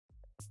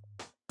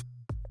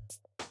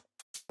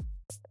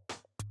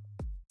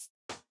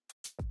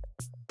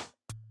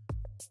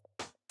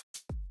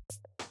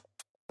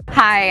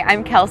Hi,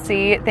 I'm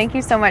Kelsey. Thank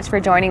you so much for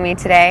joining me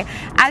today.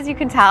 As you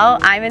can tell,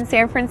 I'm in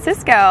San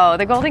Francisco.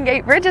 The Golden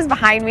Gate Bridge is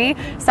behind me.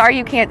 Sorry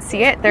you can't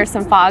see it. There's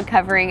some fog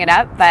covering it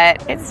up,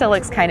 but it still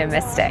looks kind of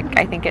mystic.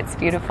 I think it's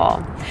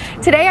beautiful.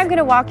 Today I'm going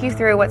to walk you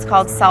through what's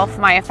called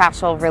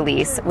self-myofascial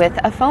release with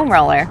a foam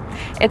roller.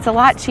 It's a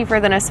lot cheaper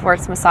than a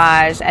sports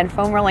massage, and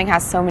foam rolling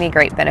has so many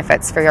great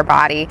benefits for your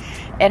body.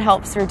 It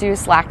helps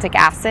reduce lactic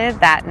acid,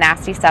 that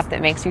nasty stuff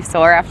that makes you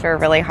sore after a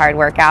really hard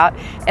workout.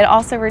 It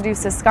also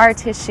reduces scar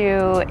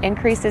tissue,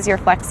 increases your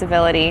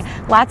flexibility,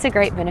 lots of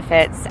great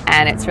benefits,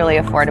 and it's really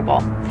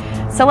affordable.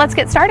 So let's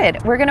get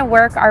started. We're gonna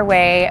work our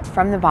way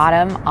from the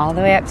bottom all the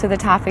way up to the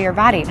top of your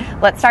body.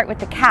 Let's start with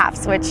the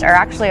calves, which are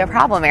actually a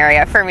problem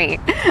area for me.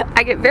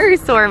 I get very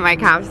sore in my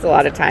calves a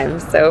lot of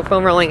times, so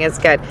foam rolling is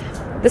good.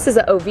 This is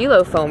an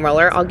Ovilo foam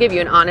roller. I'll give you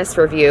an honest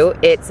review.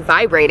 It's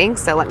vibrating,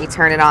 so let me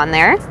turn it on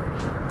there.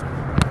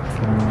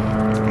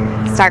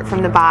 Start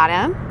from the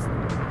bottom.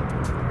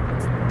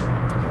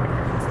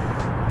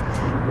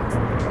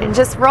 And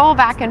just roll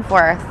back and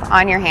forth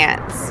on your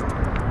hands.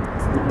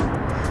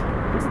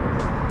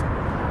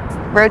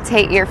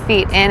 Rotate your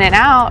feet in and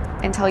out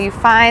until you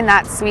find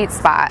that sweet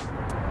spot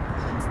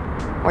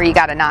where you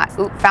got a knot.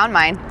 Oop, found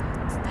mine.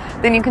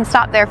 Then you can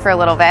stop there for a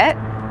little bit.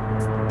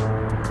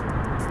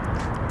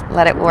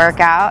 Let it work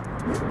out.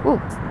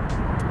 Ooh.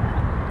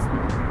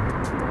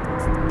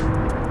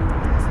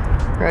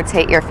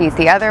 Rotate your feet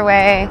the other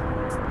way.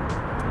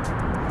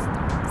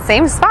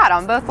 Same spot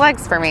on both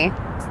legs for me.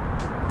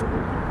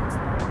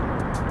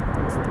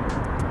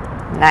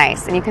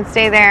 Nice, and you can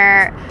stay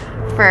there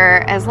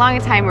for as long a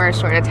time or as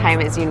short a time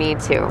as you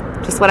need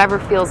to. Just whatever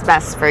feels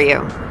best for you.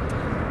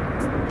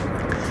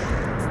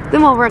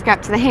 Then we'll work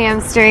up to the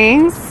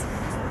hamstrings.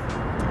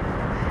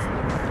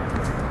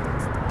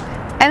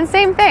 And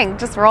same thing,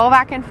 just roll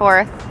back and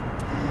forth.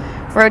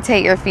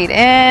 Rotate your feet in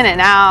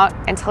and out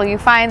until you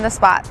find the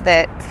spot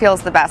that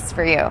feels the best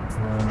for you.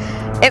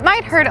 It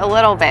might hurt a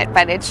little bit,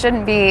 but it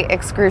shouldn't be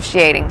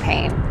excruciating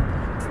pain.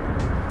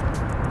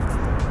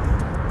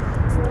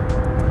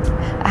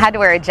 I had to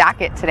wear a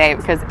jacket today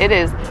because it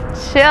is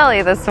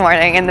chilly this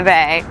morning in the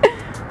bay.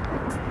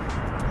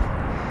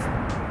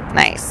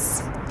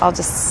 Nice. I'll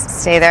just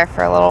stay there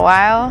for a little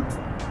while.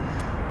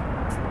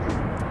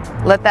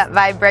 Let that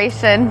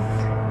vibration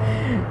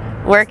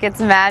work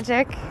its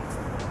magic.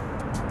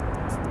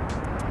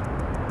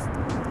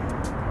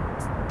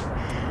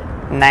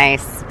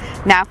 Nice.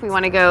 Now if we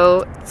want to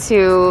go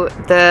to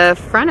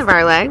the front of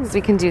our legs,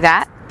 we can do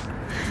that.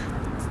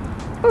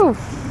 Ooh.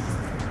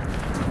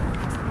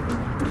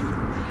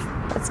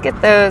 Let's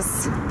get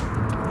those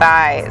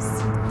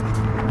thighs.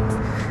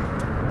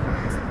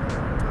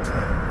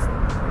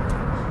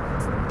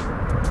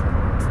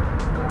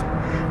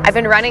 I've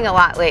been running a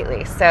lot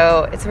lately,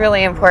 so it's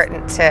really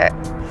important to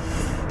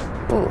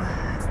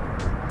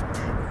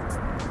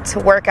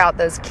work out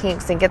those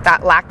kinks and get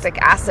that lactic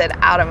acid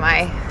out of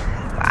my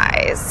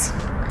thighs.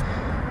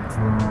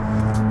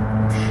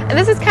 And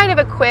this is kind of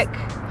a quick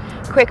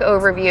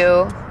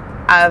overview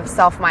of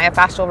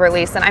self-myofascial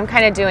release, and I'm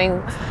kind of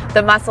doing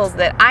the muscles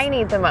that I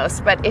need the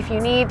most, but if you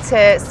need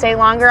to stay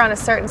longer on a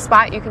certain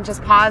spot, you can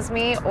just pause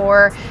me,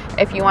 or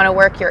if you want to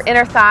work your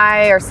inner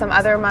thigh or some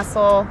other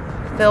muscle,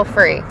 feel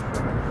free.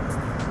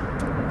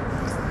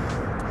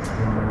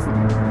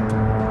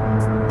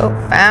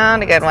 Oh,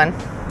 found a good one.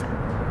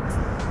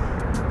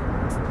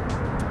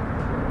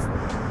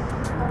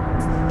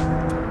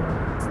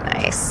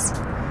 Nice.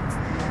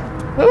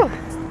 Whew.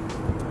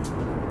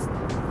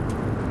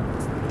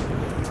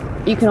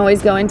 You can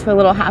always go into a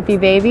little happy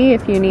baby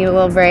if you need a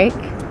little break.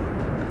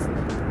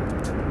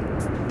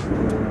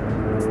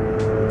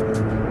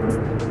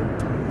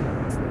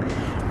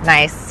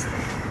 Nice.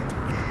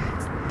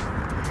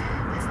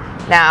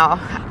 Now,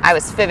 I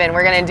was fibbing.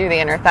 We're going to do the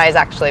inner thighs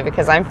actually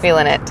because I'm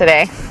feeling it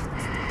today.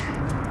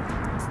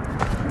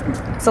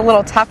 It's a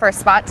little tougher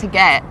spot to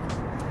get.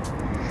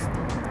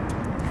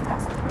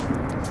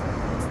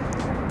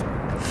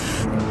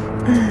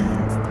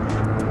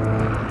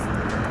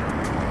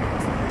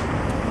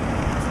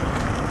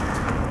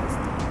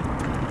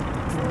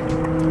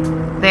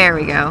 There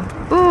we go.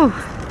 Ooh.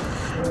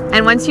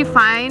 And once you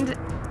find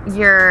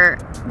your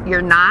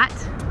knot,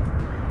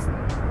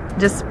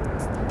 just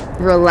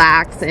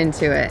relax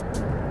into it.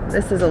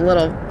 This is a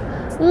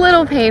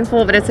little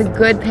painful, but it's a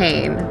good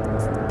pain.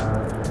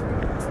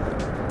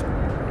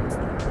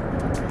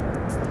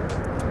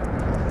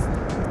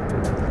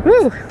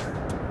 Woo.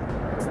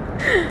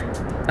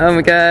 Oh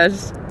my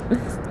gosh.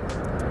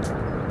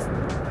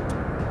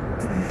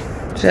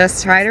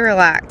 Just try to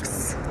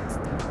relax.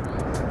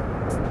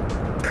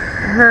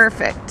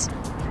 Perfect.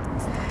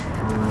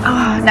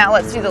 Oh, now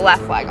let's do the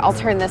left leg. I'll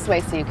turn this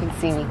way so you can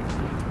see me.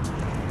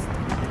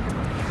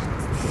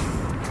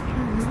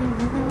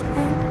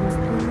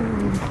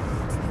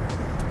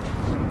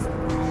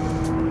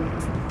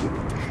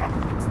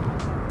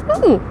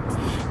 Ooh.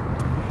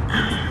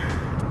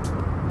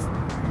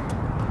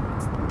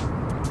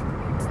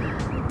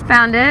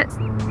 Found it.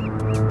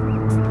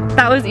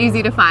 That was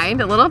easy to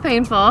find, a little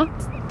painful.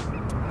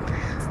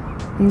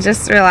 I'm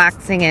just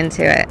relaxing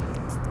into it.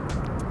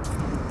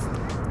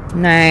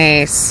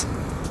 Nice.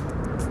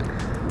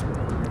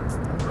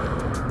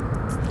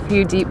 A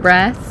few deep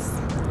breaths.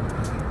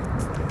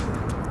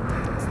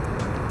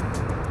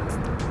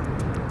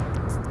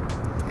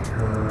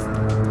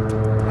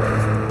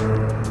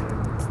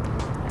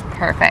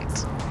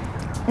 Perfect.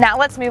 Now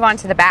let's move on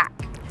to the back.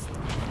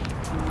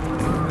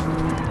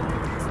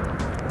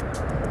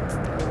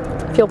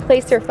 If you'll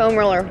place your foam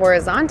roller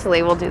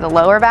horizontally, we'll do the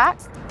lower back.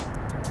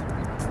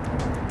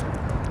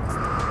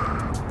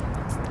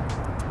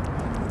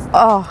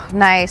 Oh,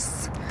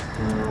 nice.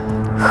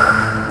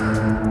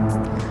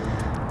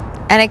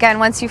 And again,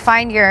 once you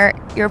find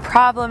your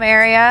problem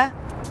area,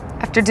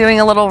 after doing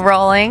a little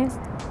rolling,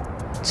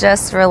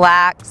 just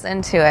relax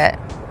into it.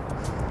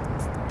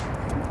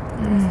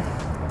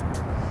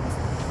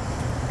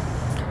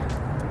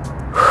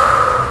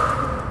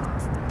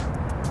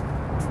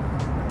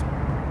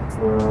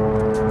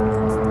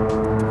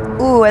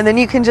 Ooh, and then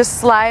you can just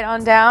slide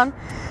on down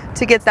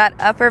to get that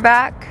upper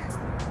back.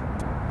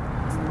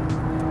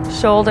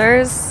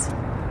 Shoulders.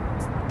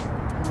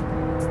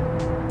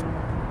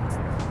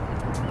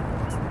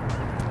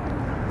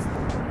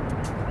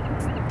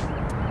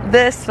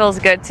 This feels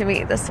good to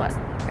me, this one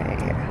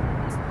right here.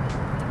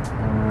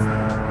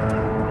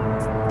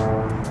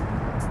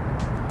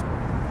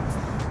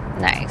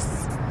 Nice.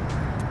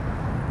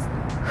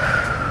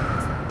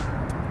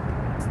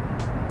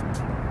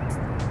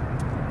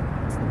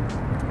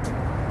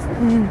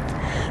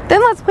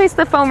 Then let's place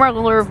the foam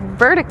roller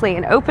vertically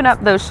and open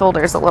up those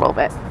shoulders a little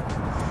bit.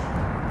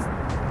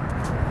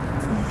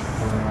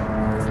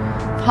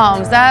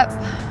 Palms up.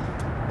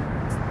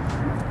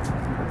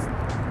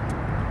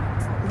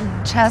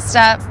 Chest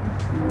up.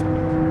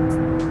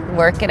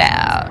 Work it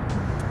out.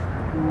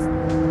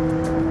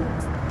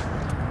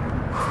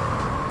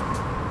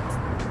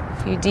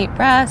 A few deep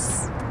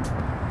breaths.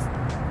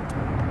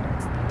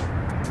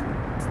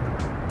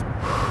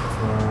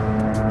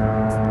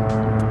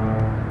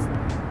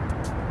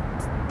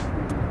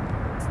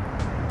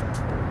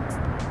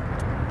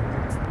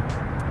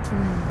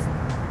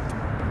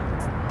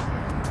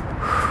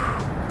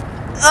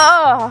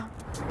 Oh,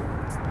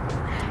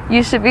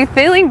 you should be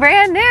feeling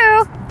brand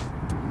new.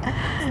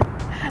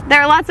 There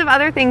are lots of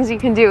other things you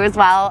can do as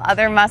well.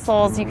 Other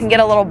muscles, you can get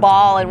a little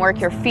ball and work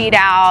your feet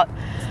out,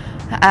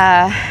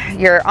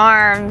 your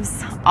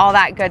arms, all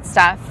that good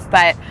stuff.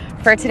 But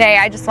for today,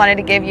 I just wanted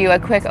to give you a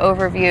quick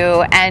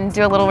overview and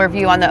do a little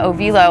review on the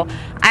Ovilo.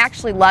 I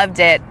actually loved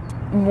it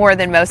more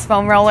than most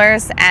foam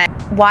rollers, and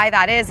why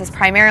that is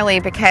primarily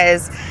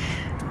because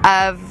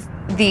of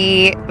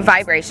the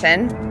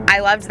vibration. I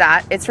loved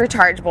that. It's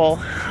rechargeable.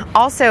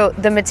 Also,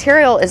 the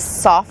material is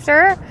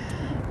softer,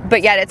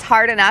 but yet it's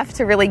hard enough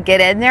to really get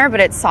in there, but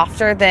it's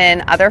softer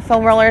than other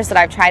foam rollers that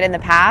I've tried in the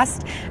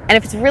past. And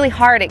if it's really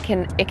hard, it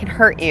can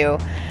hurt you.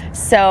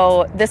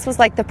 So this was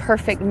like the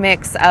perfect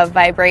mix of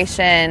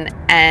vibration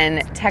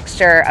and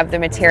texture of the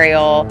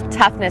material,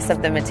 toughness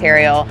of the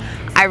material.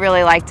 I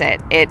really liked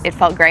it. It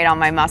felt great on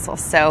my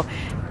muscles. So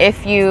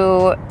if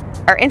you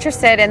are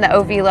interested in the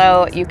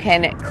Ovilo, you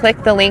can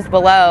click the link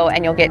below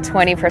and you'll get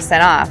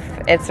 20% off.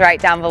 It's right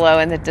down below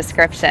in the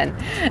description.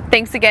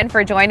 Thanks again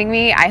for joining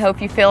me. I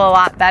hope you feel a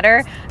lot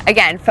better.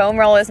 Again, foam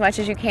roll as much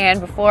as you can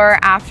before,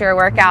 after a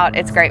workout.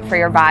 It's great for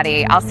your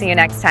body. I'll see you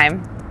next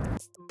time.